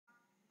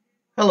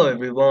Hello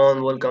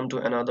everyone, welcome to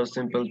another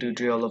simple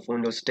tutorial of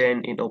Windows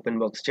 10 in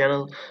OpenBox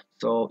channel.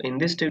 So in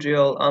this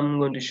tutorial I'm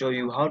going to show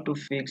you how to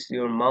fix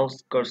your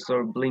mouse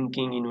cursor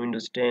blinking in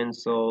Windows 10.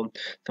 So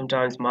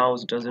sometimes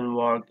mouse doesn't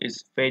work,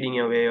 it's fading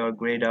away or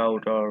grayed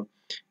out, or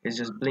it's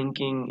just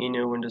blinking in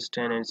your Windows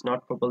 10 and it's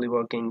not properly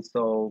working.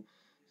 So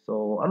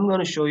I'm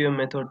going to show you a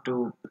method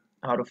to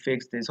how to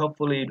fix this.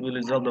 Hopefully it will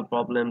resolve the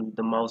problem,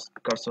 the mouse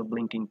cursor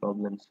blinking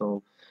problem.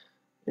 So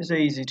it's an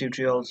easy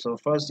tutorial. So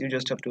first you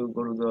just have to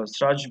go to the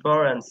search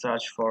bar and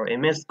search for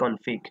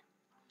msconfig.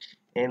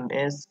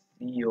 msconfig.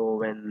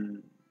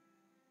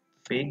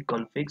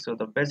 So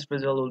the best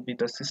result will be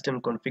the system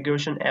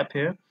configuration app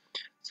here.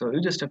 So you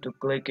just have to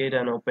click it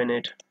and open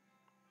it.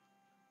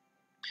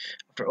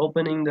 After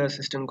opening the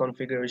system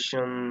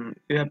configuration,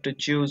 you have to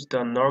choose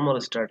the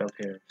normal startup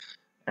here,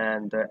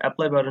 and the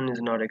apply button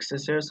is not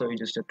accessed here, so you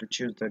just have to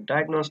choose the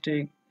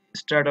diagnostic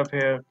startup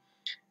here.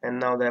 And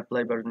now the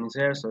apply button is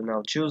here, so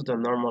now choose the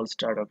normal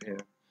startup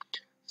here.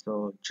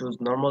 So choose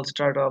normal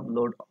startup,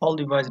 load all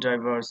device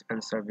drivers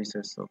and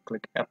services. So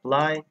click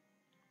apply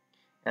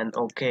and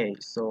OK.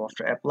 So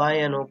after apply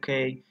and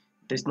OK,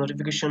 this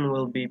notification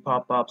will be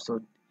pop up.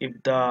 So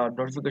if the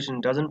notification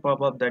doesn't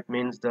pop up, that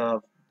means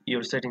the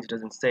your settings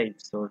doesn't save.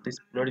 So this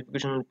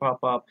notification will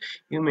pop up.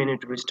 You may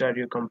need to restart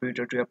your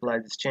computer to apply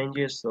these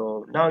changes.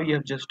 So now you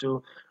have just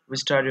to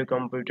restart your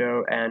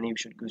computer and you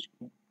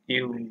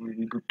will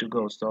be good to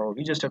go. So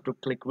you just have to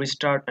click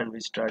restart and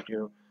restart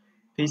your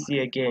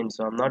PC again.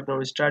 So I'm not going to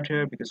restart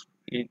here because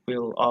it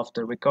will off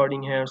the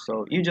recording here.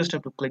 So you just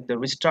have to click the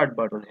restart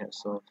button here.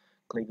 So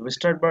click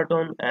restart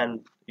button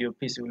and your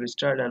PC will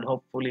restart, and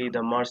hopefully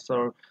the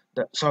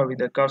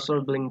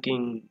cursor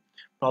blinking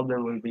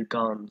problem will be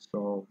gone.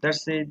 So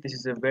that's it. This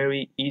is a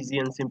very easy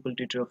and simple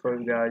tutorial for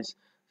you guys.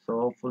 So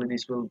hopefully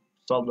this will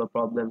solve the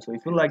problem. So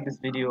if you like this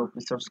video,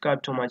 please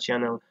subscribe to my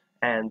channel,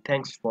 and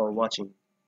thanks for watching.